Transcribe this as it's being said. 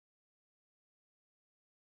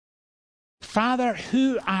Father,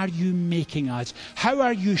 who are you making us? How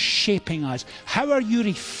are you shaping us? How are you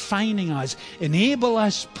refining us? Enable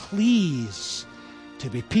us, please, to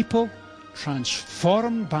be people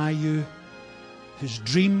transformed by you, whose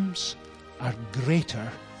dreams are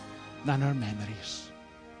greater than our memories.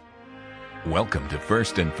 Welcome to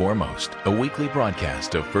First and Foremost, a weekly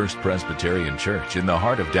broadcast of First Presbyterian Church in the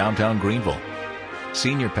heart of downtown Greenville.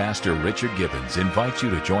 Senior Pastor Richard Gibbons invites you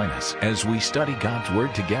to join us as we study God's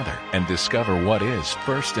Word together and discover what is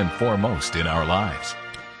first and foremost in our lives.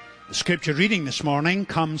 The scripture reading this morning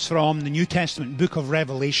comes from the New Testament book of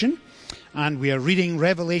Revelation, and we are reading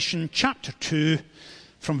Revelation chapter 2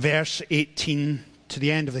 from verse 18 to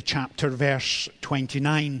the end of the chapter, verse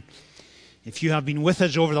 29. If you have been with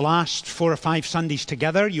us over the last 4 or 5 Sundays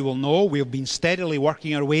together, you will know we've been steadily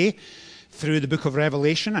working our way through the book of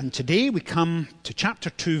Revelation, and today we come to chapter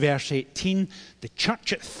 2, verse 18, the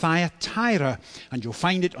church at Thyatira, and you'll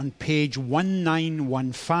find it on page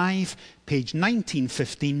 1915, page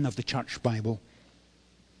 1915 of the Church Bible.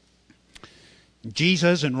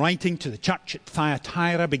 Jesus, in writing to the church at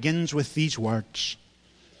Thyatira, begins with these words: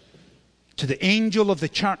 "To the angel of the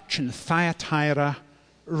church in Thyatira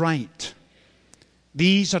write,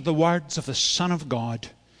 these are the words of the Son of God,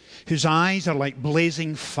 whose eyes are like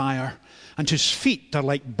blazing fire, and whose feet are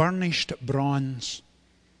like burnished bronze.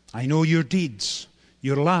 I know your deeds,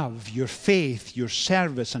 your love, your faith, your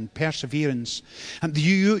service and perseverance, and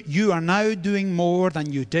you are now doing more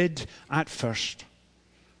than you did at first.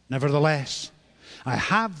 Nevertheless, I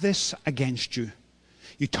have this against you.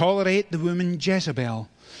 You tolerate the woman Jezebel,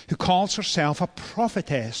 who calls herself a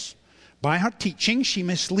prophetess. By her teaching, she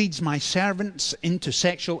misleads my servants into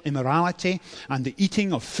sexual immorality and the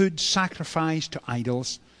eating of food sacrificed to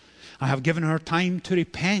idols. I have given her time to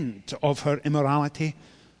repent of her immorality,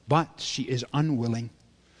 but she is unwilling.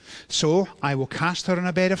 So I will cast her in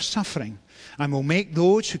a bed of suffering, and will make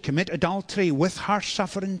those who commit adultery with her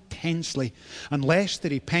suffer intensely, unless they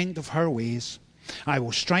repent of her ways. I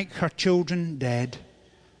will strike her children dead.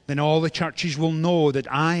 Then all the churches will know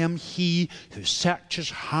that I am He who searches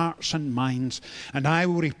hearts and minds, and I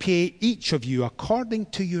will repay each of you according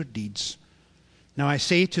to your deeds. Now I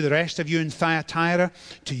say to the rest of you in Thyatira,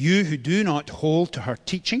 to you who do not hold to her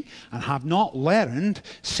teaching and have not learned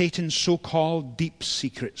Satan's so-called deep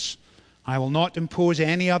secrets, I will not impose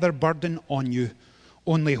any other burden on you.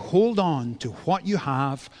 Only hold on to what you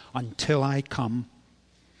have until I come.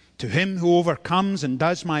 To him who overcomes and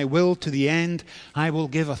does my will to the end, I will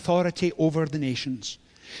give authority over the nations.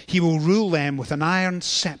 He will rule them with an iron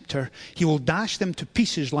scepter. He will dash them to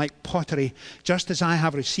pieces like pottery, just as I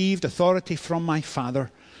have received authority from my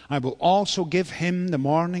Father. I will also give him the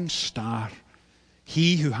morning star.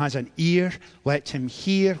 He who has an ear, let him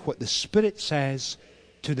hear what the Spirit says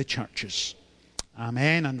to the churches."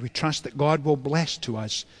 Amen. And we trust that God will bless to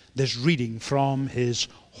us this reading from His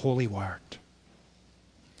holy word.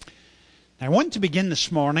 I want to begin this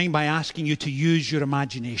morning by asking you to use your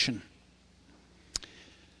imagination.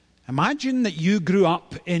 Imagine that you grew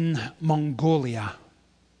up in Mongolia,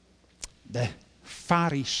 the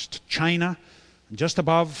Far East, China, and just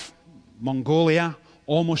above Mongolia,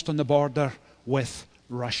 almost on the border with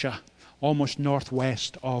Russia, almost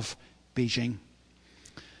northwest of Beijing.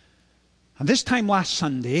 And this time last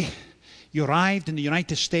Sunday, you arrived in the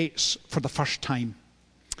United States for the first time.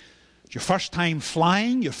 Your first time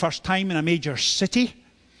flying, your first time in a major city,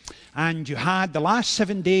 and you had the last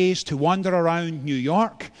 7 days to wander around New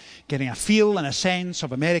York, getting a feel and a sense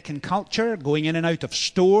of American culture, going in and out of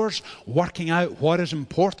stores, working out what is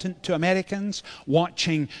important to Americans,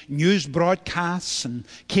 watching news broadcasts and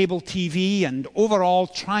cable TV, and overall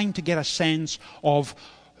trying to get a sense of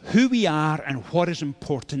who we are and what is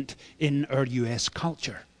important in our US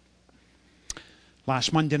culture.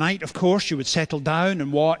 Last Monday night, of course, you would settle down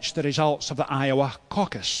and watch the results of the Iowa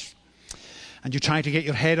caucus. And you try to get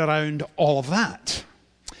your head around all of that.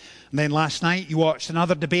 And then last night you watched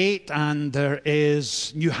another debate, and there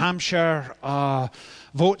is New Hampshire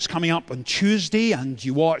votes coming up on Tuesday, and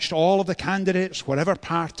you watched all of the candidates, whatever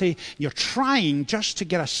party. You're trying just to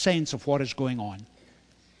get a sense of what is going on.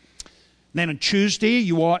 Then on Tuesday,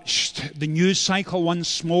 you watched the news cycle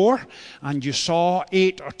once more, and you saw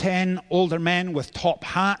 8 or 10 older men with top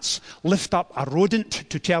hats lift up a rodent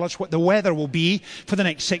to tell us what the weather will be for the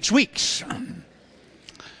next 6 weeks.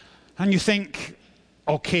 And you think,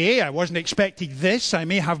 okay, I wasn't expecting this. I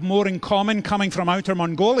may have more in common coming from outer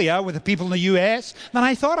Mongolia with the people in the US than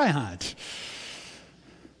I thought I had.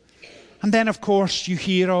 And then, of course, you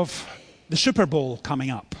hear of the Super Bowl coming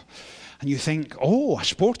up. And you think, oh, a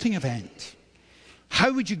sporting event.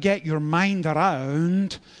 How would you get your mind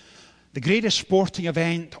around the greatest sporting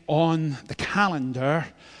event on the calendar.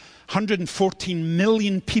 114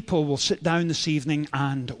 million people will sit down this evening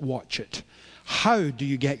and watch it. How do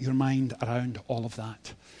you get your mind around all of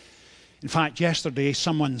that? In fact, yesterday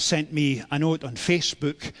someone sent me a note on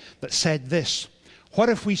Facebook that said this: what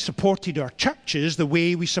if we supported our churches the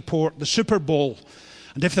way we support the Super Bowl?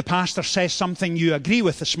 And if the pastor says something you agree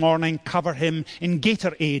with this morning, cover him in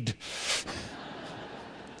Gatorade.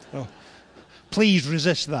 Oh, please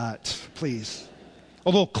resist that, please.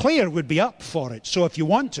 Although Claire would be up for it, so if you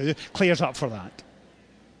want to, Claire's up for that.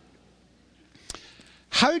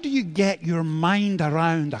 How do you get your mind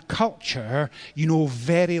around a culture you know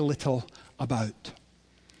very little about?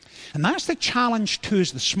 And that's the challenge to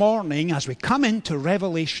us this morning as we come into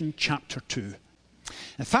Revelation chapter 2.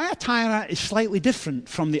 Now, Thyatira is slightly different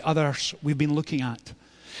from the others we've been looking at.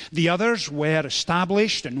 The others were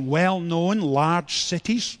established and well-known large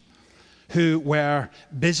cities who were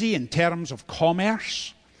busy in terms of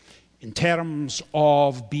commerce, in terms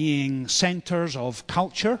of being centers of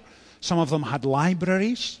culture. Some of them had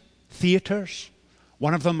libraries, theaters.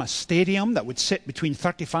 One of them a stadium that would sit between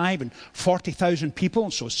 35 and 40,000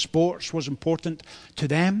 people, so sports was important to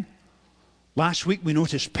them. Last week we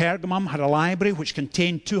noticed Pergamum had a library which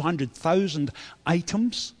contained 200,000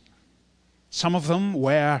 items. Some of them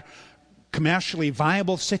were commercially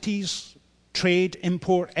viable cities, trade,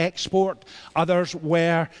 import, export. Others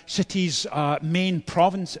were cities, main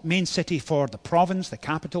city for the province, the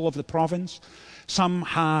capital of the province. Some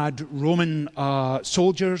had Roman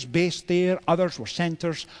soldiers based there. Others were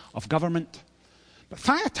centers of government. But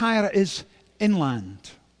Thyatira is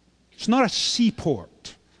inland. It's not a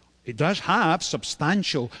seaport. It does have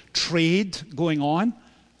substantial trade going on.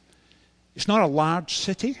 It's not a large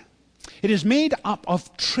city. It is made up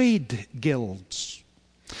of trade guilds.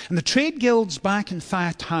 And the trade guilds back in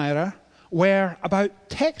Thyatira were about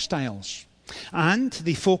textiles. And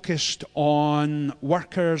they focused on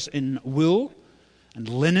workers in wool and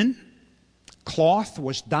linen. Cloth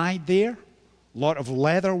was dyed there. A lot of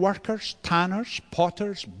leather workers, tanners,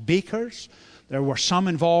 potters, bakers. There were some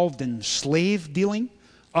involved in slave dealing.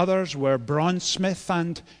 Others were bronzesmiths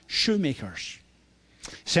and shoemakers.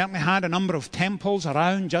 Certainly had a number of temples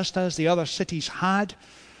around, just as the other cities had.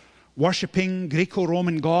 Worshipping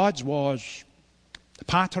Greco-Roman gods was the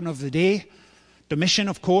pattern of the day. Domitian,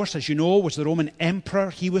 of course, as you know, was the Roman emperor.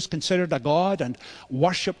 He was considered a god and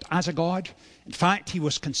worshipped as a god. In fact, he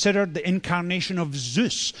was considered the incarnation of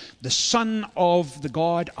Zeus, the son of the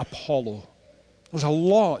god Apollo. There was a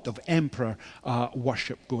lot of emperor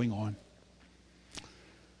worship going on.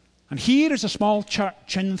 And here is a small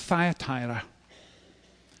church in Thyatira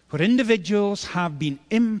where individuals have been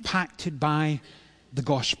impacted by the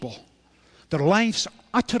gospel. Their lives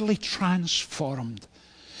utterly transformed.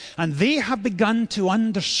 And they have begun to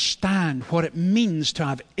understand what it means to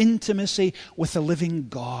have intimacy with the living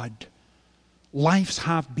God. Lives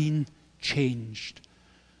have been changed.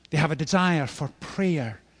 They have a desire for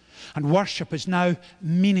prayer. And worship is now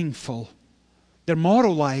meaningful. Their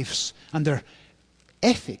moral lives and their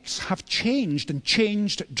ethics have changed and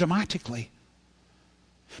changed dramatically.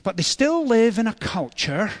 But they still live in a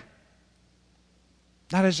culture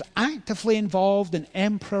that is actively involved in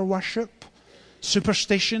emperor worship,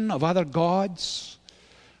 superstition of other gods,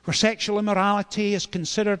 where sexual immorality is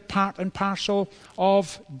considered part and parcel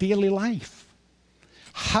of daily life.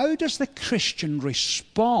 How does the Christian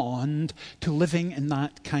respond to living in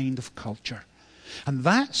that kind of culture? And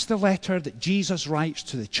that's the letter that Jesus writes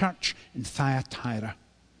to the church in Thyatira.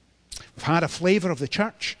 We've had a flavor of the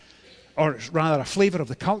church, or rather a flavor of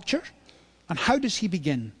the culture. And how does he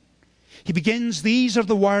begin? He begins, "These are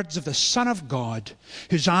the words of the Son of God,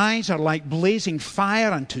 whose eyes are like blazing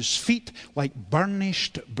fire and whose feet like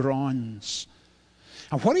burnished bronze."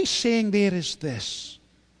 And what he's saying there is this,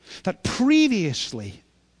 that previously,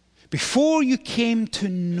 before you came to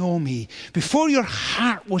know me, before your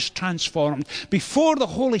heart was transformed, before the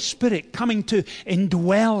Holy Spirit coming to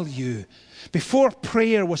indwell you, before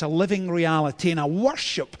prayer was a living reality and a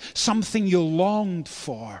worship something you longed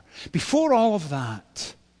for, before all of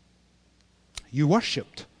that, you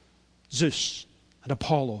worshipped Zeus and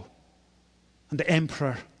Apollo and the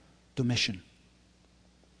Emperor Domitian.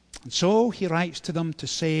 And so he writes to them to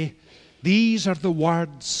say, "These are the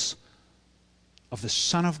words of the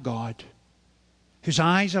Son of God, whose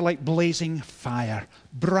eyes are like blazing fire,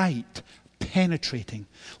 bright, penetrating.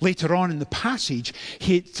 Later on in the passage,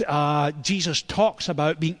 Jesus talks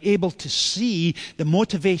about being able to see the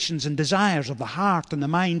motivations and desires of the heart and the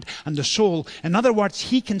mind and the soul. In other words,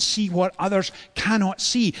 he can see what others cannot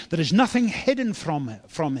see. There is nothing hidden from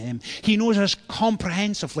him. He knows us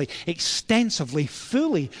comprehensively, extensively,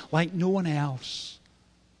 fully, like no one else.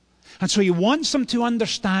 And so he wants them to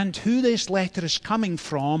understand who this letter is coming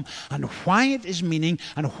from and why it is meaning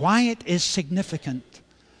and why it is significant.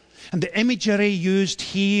 And the imagery used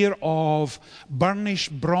here of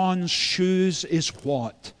burnished bronze shoes is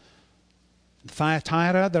what? In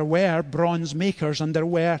Thyatira, there were bronze makers and there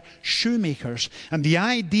were shoemakers. And the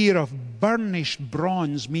idea of burnished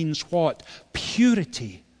bronze means what?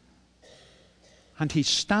 Purity. And he's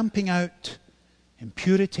stamping out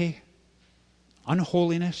impurity,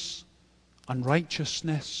 unholiness,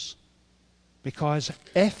 unrighteousness, because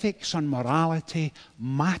ethics and morality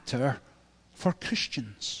matter for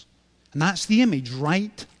Christians. And that's the image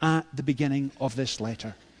right at the beginning of this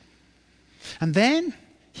letter. And then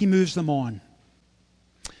he moves them on.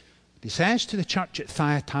 He says to the church at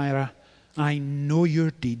Thyatira, I know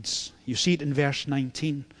your deeds. You see it in verse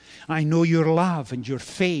 19. I know your love and your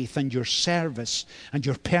faith and your service and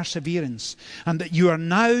your perseverance, and that you are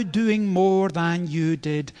now doing more than you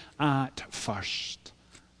did at first.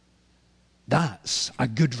 That's a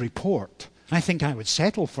good report. I think I would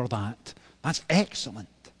settle for that. That's excellent.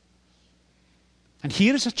 And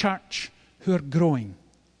here is a church who are growing.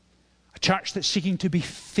 A church that's seeking to be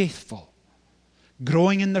faithful.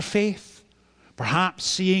 Growing in their faith. Perhaps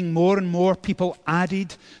seeing more and more people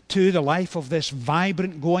added to the life of this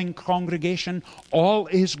vibrant, going congregation. All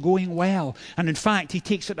is going well. And in fact, he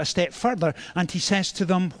takes it a step further and he says to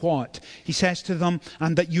them what? He says to them,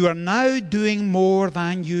 and that you are now doing more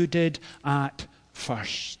than you did at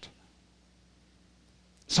first.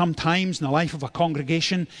 Sometimes in the life of a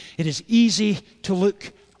congregation, it is easy to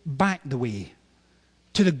look back the way.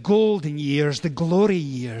 To the golden years, the glory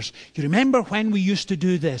years. You remember when we used to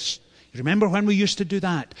do this? You remember when we used to do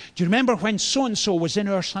that? Do you remember when so-and-so was in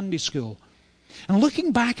our Sunday school? And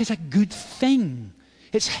looking back is a good thing.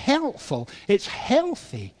 It's helpful. It's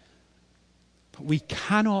healthy. But we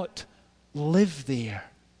cannot live there.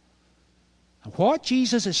 And what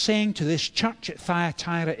Jesus is saying to this church at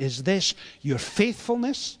Thyatira is this: your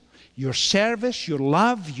faithfulness, your service, your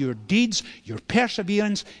love, your deeds, your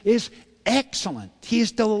perseverance is excellent. He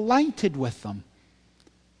is delighted with them.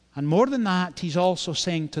 And more than that, he's also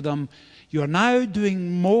saying to them, you are now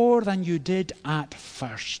doing more than you did at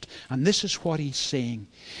first. And this is what he's saying.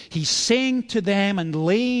 He's saying to them and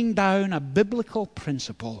laying down a biblical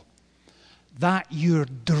principle that your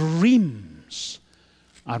dreams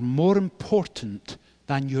are more important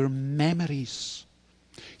than your memories.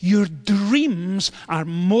 Your dreams are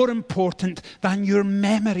more important than your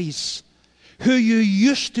memories. Who you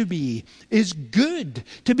used to be is good,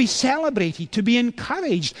 to be celebrated, to be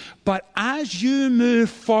encouraged. But as you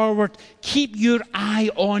move forward, keep your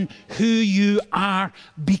eye on who you are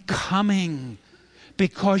becoming.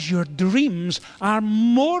 Because your dreams are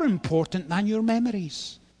more important than your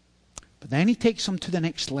memories. But then he takes them to the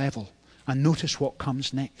next level. And notice what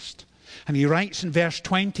comes next. And he writes in verse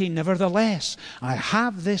 20, nevertheless, I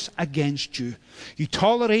have this against you. You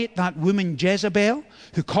tolerate that woman Jezebel,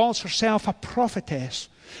 who calls herself a prophetess.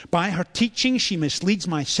 By her teaching, she misleads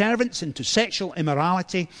my servants into sexual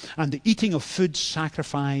immorality and the eating of food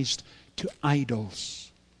sacrificed to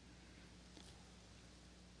idols.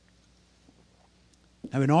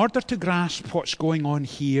 Now, in order to grasp what's going on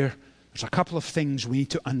here, there's a couple of things we need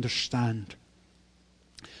to understand.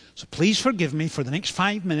 So please forgive me, for the next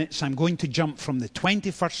 5 minutes I'm going to jump from the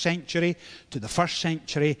 21st century to the 1st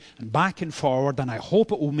century and back and forward, and I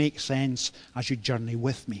hope it will make sense as you journey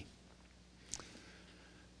with me.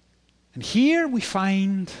 And here we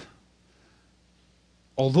find,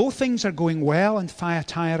 although things are going well in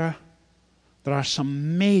Thyatira, there are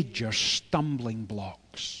some major stumbling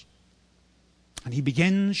blocks. And he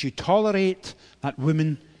begins, you tolerate that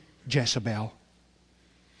woman Jezebel.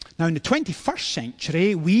 Now, in the 21st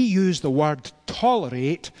century, we use the word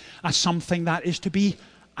tolerate as something that is to be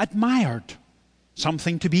admired,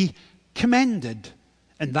 something to be commended.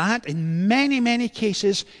 And that, in many, many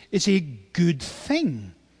cases, is a good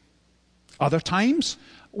thing. Other times,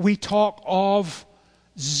 we talk of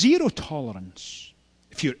zero tolerance.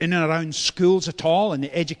 If you're in and around schools at all, in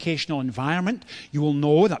the educational environment, you will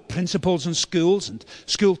know that principals in schools and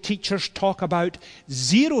school teachers talk about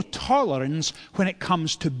zero tolerance when it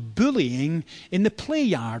comes to bullying in the play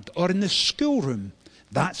yard or in the schoolroom.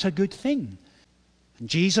 That's a good thing. And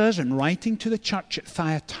Jesus, in writing to the church at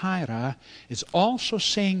Thyatira, is also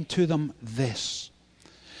saying to them this,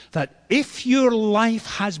 that if your life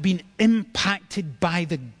has been impacted by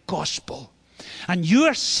the gospel, and you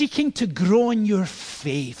are seeking to grow in your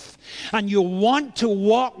faith, and you want to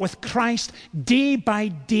walk with Christ day by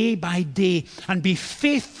day by day and be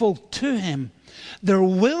faithful to Him, there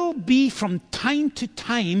will be from time to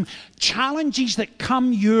time challenges that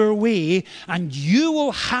come your way, and you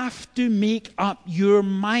will have to make up your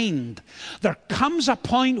mind. There comes a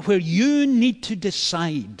point where you need to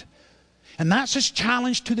decide. And that's His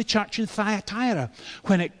challenge to the church in Thyatira.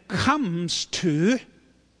 When it comes to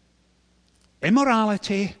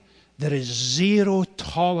immorality, there is zero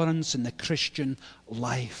tolerance in the Christian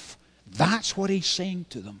life. That's what He's saying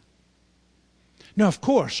to them. Now, of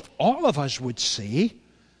course, all of us would say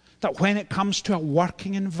that when it comes to a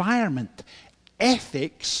working environment,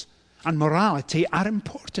 ethics and morality are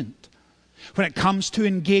important. When it comes to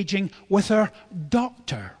engaging with our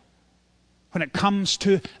doctor, when it comes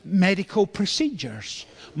to medical procedures,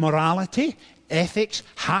 morality, ethics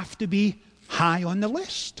have to be high on the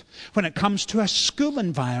list. When it comes to a school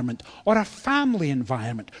environment or a family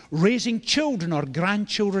environment, raising children or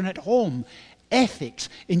grandchildren at home, ethics,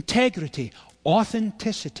 integrity,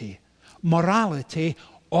 authenticity, morality,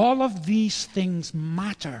 all of these things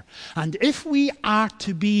matter. And if we are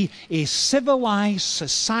to be a civilized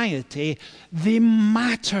society, they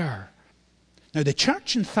matter. Now, the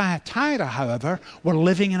church in Thyatira, however, were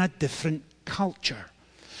living in a different culture.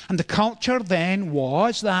 And the culture then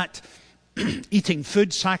was that eating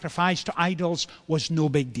food sacrificed to idols was no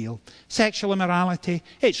big deal. Sexual immorality,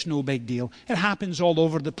 it's no big deal. It happens all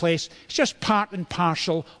over the place. It's just part and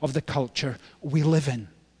parcel of the culture we live in.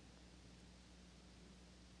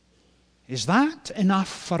 Is that enough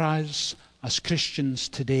for us as Christians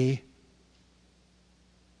today?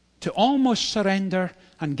 To almost surrender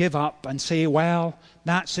and give up and say, well,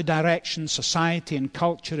 that's the direction society and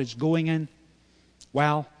culture is going in.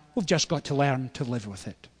 Well, we've just got to learn to live with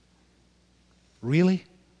it. Really?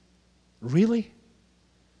 Really?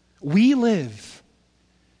 We live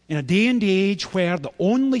in a day and age where the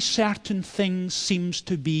only certain thing seems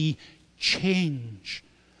to be change.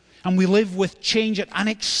 And we live with change at an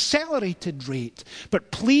accelerated rate. But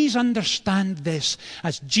please understand this.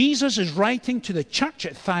 As Jesus is writing to the church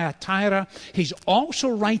at Thyatira, He's also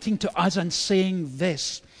writing to us and saying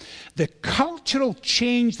this. The cultural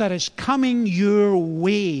change that is coming your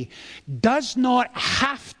way does not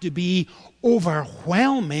have to be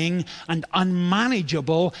overwhelming and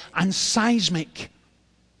unmanageable and seismic.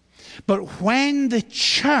 But when the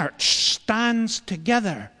church stands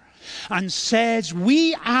together and says,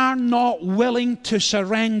 we are not willing to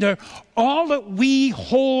surrender all that we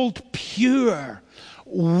hold pure,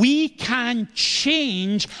 we can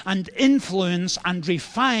change and influence and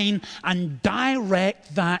refine and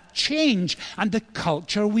direct that change and the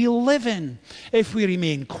culture we live in. If we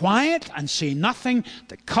remain quiet and say nothing,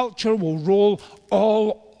 the culture will roll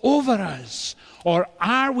all over us. Or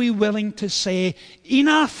are we willing to say,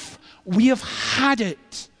 enough, we have had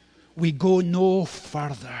it, we go no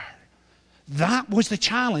further? That was the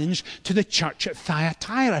challenge to the church at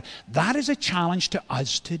Thyatira. That is a challenge to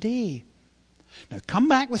us today. Now come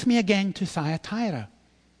back with me again to Thyatira.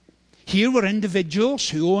 Here were individuals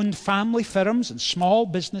who owned family firms and small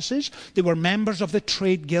businesses. They were members of the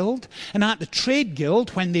trade guild. And at the trade guild,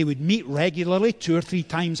 when they would meet regularly 2 or 3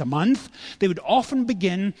 times a month, they would often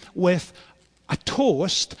begin with a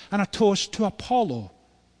toast, and a toast to Apollo,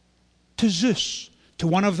 to Zeus, to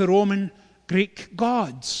one of the Roman Greek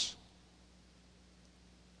gods.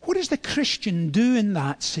 What does the Christian do in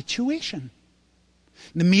that situation?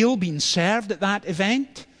 The meal being served at that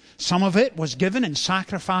event, some of it was given in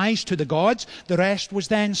sacrifice to the gods. The rest was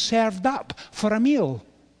then served up for a meal.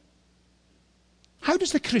 How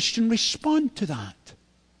does the Christian respond to that?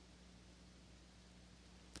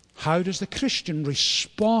 How does the Christian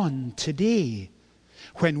respond today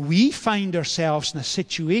when we find ourselves in a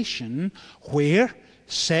situation where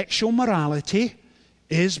sexual morality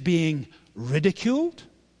is being ridiculed,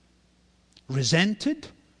 resented,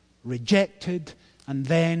 rejected, and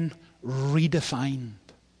then redefined?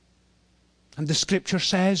 And the Scripture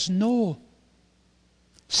says no.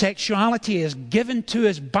 Sexuality is given to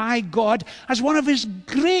us by God as one of His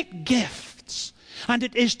great gifts. And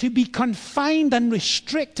it is to be confined and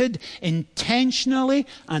restricted intentionally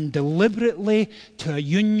and deliberately to a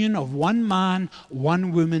union of one man,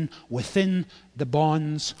 one woman within the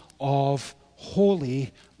bonds of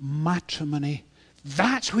holy matrimony.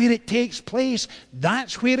 That's where it takes place.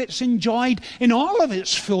 That's where it's enjoyed in all of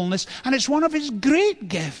its fullness. And it's one of His great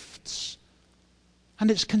gifts.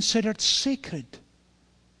 And it's considered sacred.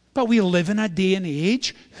 But we live in a day and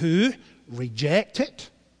age who reject it,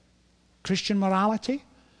 Christian morality,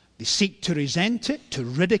 They seek to resent it, to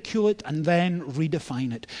ridicule it, and then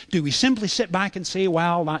redefine it. Do we simply sit back and say,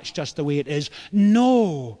 well, that's just the way it is?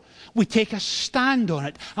 No. We take a stand on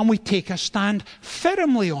it, and we take a stand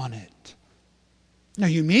firmly on it. Now,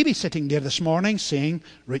 you may be sitting there this morning saying,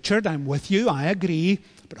 Richard, I'm with you, I agree,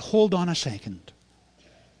 but hold on a second.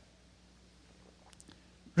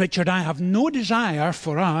 Richard, I have no desire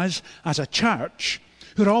for us as a church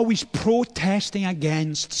who are always protesting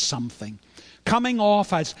against something, coming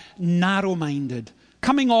off as narrow-minded,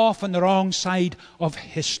 coming off on the wrong side of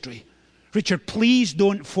history. Richard, please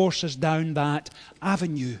don't force us down that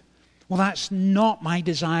avenue. Well, that's not my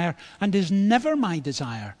desire and is never my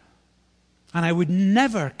desire. And I would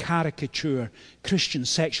never caricature Christian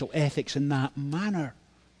sexual ethics in that manner.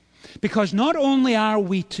 Because not only are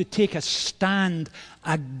we to take a stand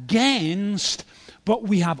against, but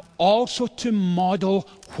we have also to model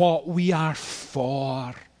what we are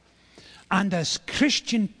for. And as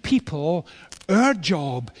Christian people, our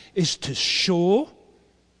job is to show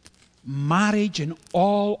marriage in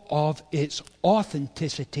all of its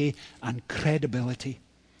authenticity and credibility.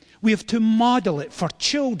 We have to model it for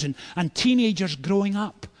children and teenagers growing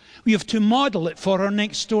up. We have to model it for our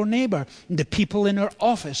next door neighbour, the people in our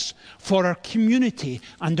office, for our community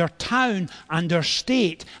and our town and our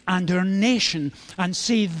state and our nation, and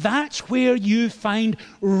say that's where you find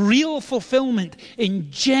real fulfillment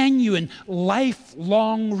in genuine,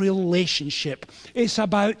 lifelong relationship. It's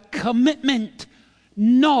about commitment,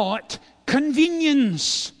 not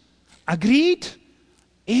convenience. Agreed?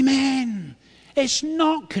 Amen. It's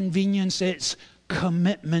not convenience, it's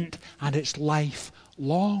commitment, and it's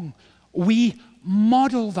lifelong. We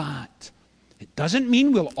model that. It doesn't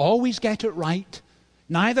mean we'll always get it right.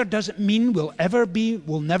 Neither does it mean we'll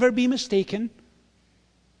never be mistaken.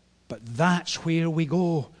 But that's where we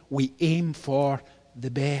go. We aim for the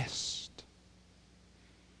best.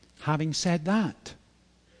 Having said that,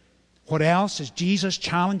 what else is Jesus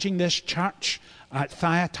challenging this church at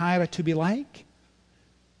Thyatira to be like?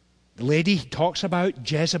 The lady he talks about,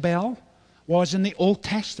 Jezebel, was in the Old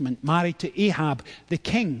Testament married to Ahab, the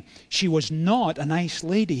king. She was not a nice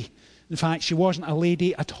lady. In fact, she wasn't a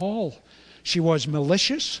lady at all. She was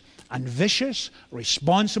malicious and vicious,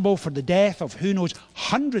 responsible for the death of who knows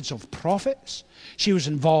hundreds of prophets. She was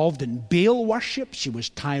involved in Baal worship. She was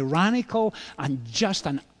tyrannical and just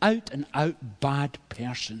an out-and-out bad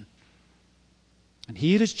person. And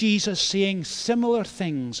here is Jesus saying similar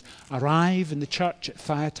things arrive in the church at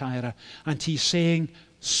Thyatira. And he's saying,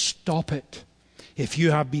 stop it. If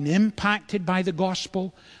you have been impacted by the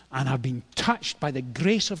gospel and have been touched by the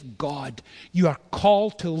grace of God, you are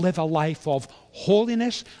called to live a life of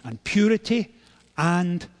holiness and purity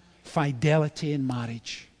and fidelity in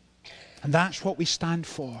marriage. And that's what we stand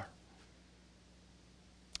for.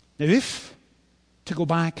 Now, if, to go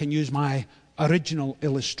back and use my original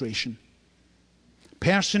illustration,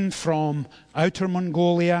 person from outer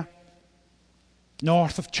Mongolia,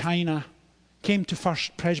 north of China, came to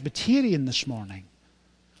First Presbyterian this morning,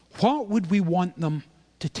 what would we want them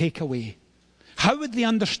to take away? How would they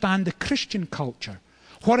understand the Christian culture?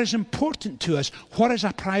 What is important to us? What is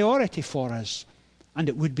a priority for us? And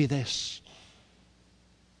it would be this: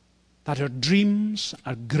 that our dreams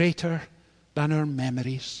are greater than our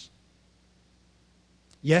memories.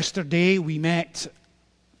 Yesterday we met,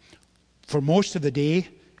 for most of the day,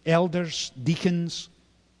 elders, deacons,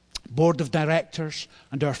 board of directors,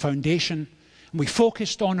 and our foundation. And we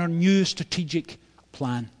focused on our new strategic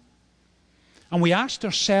plan. And we asked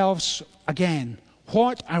ourselves again,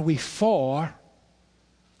 what are we for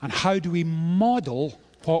and how do we model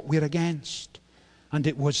what we're against? And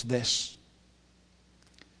it was this: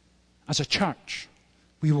 as a church,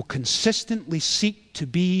 we will consistently seek to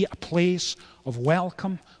be a place of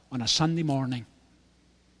welcome on a Sunday morning.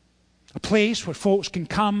 A place where folks can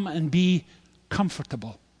come and be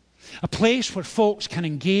comfortable. A place where folks can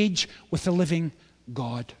engage with the living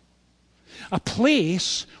God. A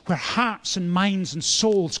place where hearts and minds and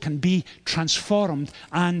souls can be transformed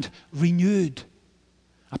and renewed.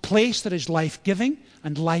 A place that is life-giving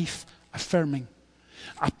and life-affirming.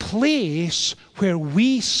 A place where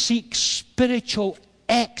we seek spiritual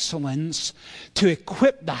excellence to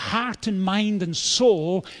equip the heart and mind and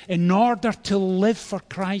soul in order to live for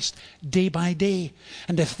Christ day by day.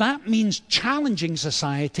 And if that means challenging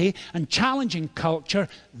society and challenging culture,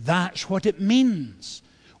 that's what it means.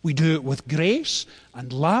 We do it with grace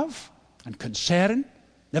and love and concern,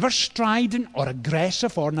 never strident or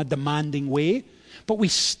aggressive or in a demanding way, but we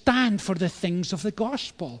stand for the things of the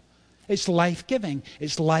gospel. It's life-giving,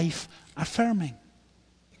 it's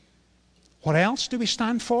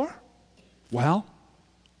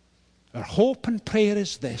Our hope and prayer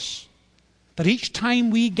is this, that each time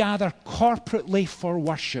we gather corporately for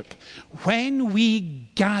worship, when we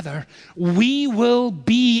gather, we will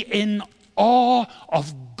be in awe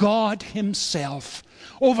of God himself,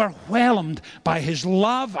 overwhelmed by his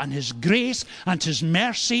love and his grace and his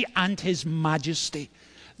mercy and his majesty.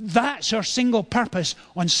 That's our single purpose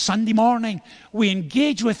on Sunday morning. We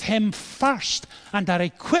engage with him first and are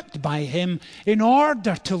equipped by him in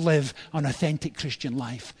order to live an authentic Christian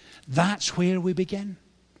life. That's where we begin.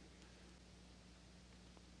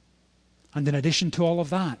 And in addition to all of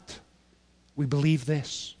that, we believe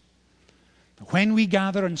this. When we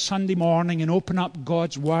gather on Sunday morning and open up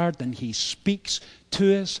God's Word and he speaks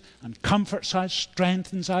to us and comforts us,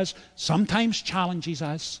 strengthens us, sometimes challenges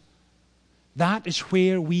us, that is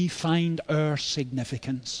where we find our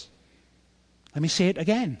significance. Let me say it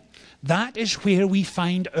again. That is where we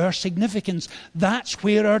find our significance. That's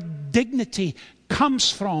where our dignity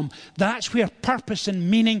comes from. That's where purpose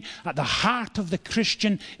and meaning at the heart of the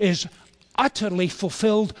Christian is utterly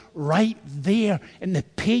fulfilled right there in the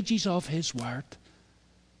pages of his Word.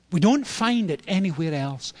 We don't find it anywhere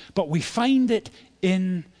else, but we find it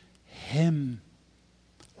in him.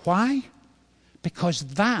 Why? Because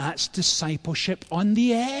that's discipleship on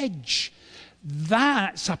the edge.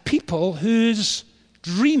 That's a people whose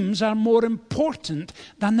dreams are more important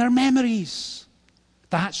than their memories.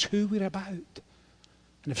 That's who we're about.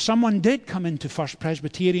 And if someone did come into First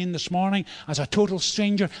Presbyterian this morning as a total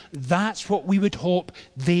stranger, that's what we would hope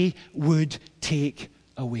they would take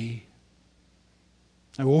away.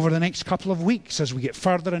 Now, over the next couple of weeks, as we get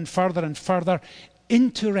further and further and further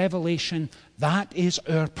into Revelation, that is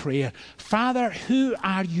our prayer. Father, who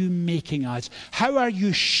are you making us? How are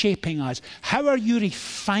you shaping us? How are you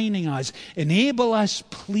refining us? Enable us,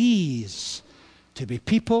 please, to be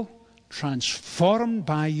people transformed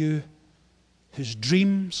by you, whose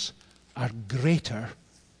dreams are greater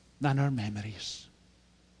than our memories.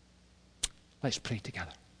 Let's pray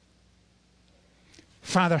together.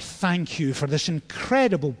 Father, thank you for this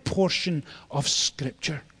incredible portion of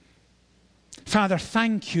Scripture. Father,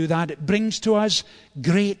 thank you that it brings to us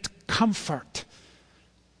great comfort,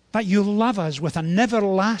 that you love us with an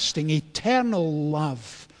everlasting, eternal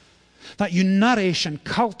love, that you nourish and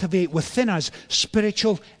cultivate within us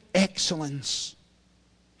spiritual excellence,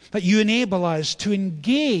 that you enable us to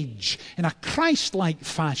engage in a Christ-like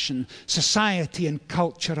fashion society and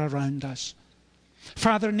culture around us.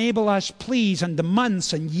 Father, enable us, please, in the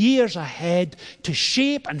months and years ahead to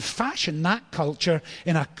shape and fashion that culture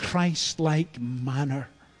in a Christ-like manner.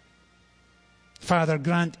 Father,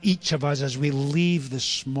 grant each of us as we leave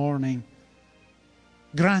this morning,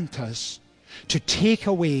 grant us to take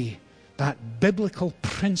away that biblical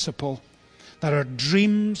principle that our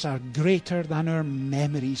dreams are greater than our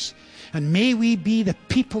memories. And may we be the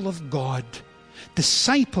people of God,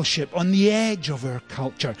 discipleship on the edge of our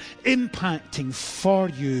culture, impacting for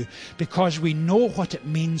you because we know what it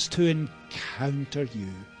means to encounter you.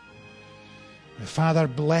 Father,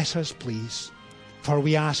 bless us, please, for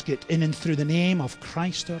we ask it in and through the name of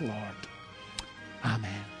Christ our Lord.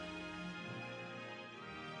 Amen.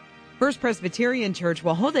 First Presbyterian Church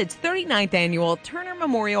will hold its 39th annual Turner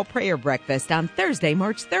Memorial Prayer Breakfast on Thursday,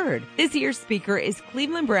 March 3rd. This year's speaker is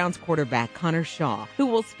Cleveland Browns quarterback Connor Shaw, who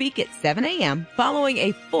will speak at 7 a.m. following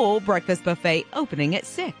a full breakfast buffet opening at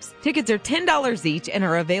 6. Tickets are $10 each and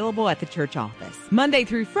are available at the church office, Monday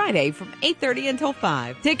through Friday from 8:30 until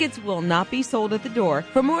 5. Tickets will not be sold at the door.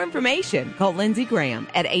 For more information, call Lindsey Graham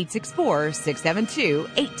at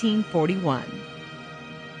 864-672-1841.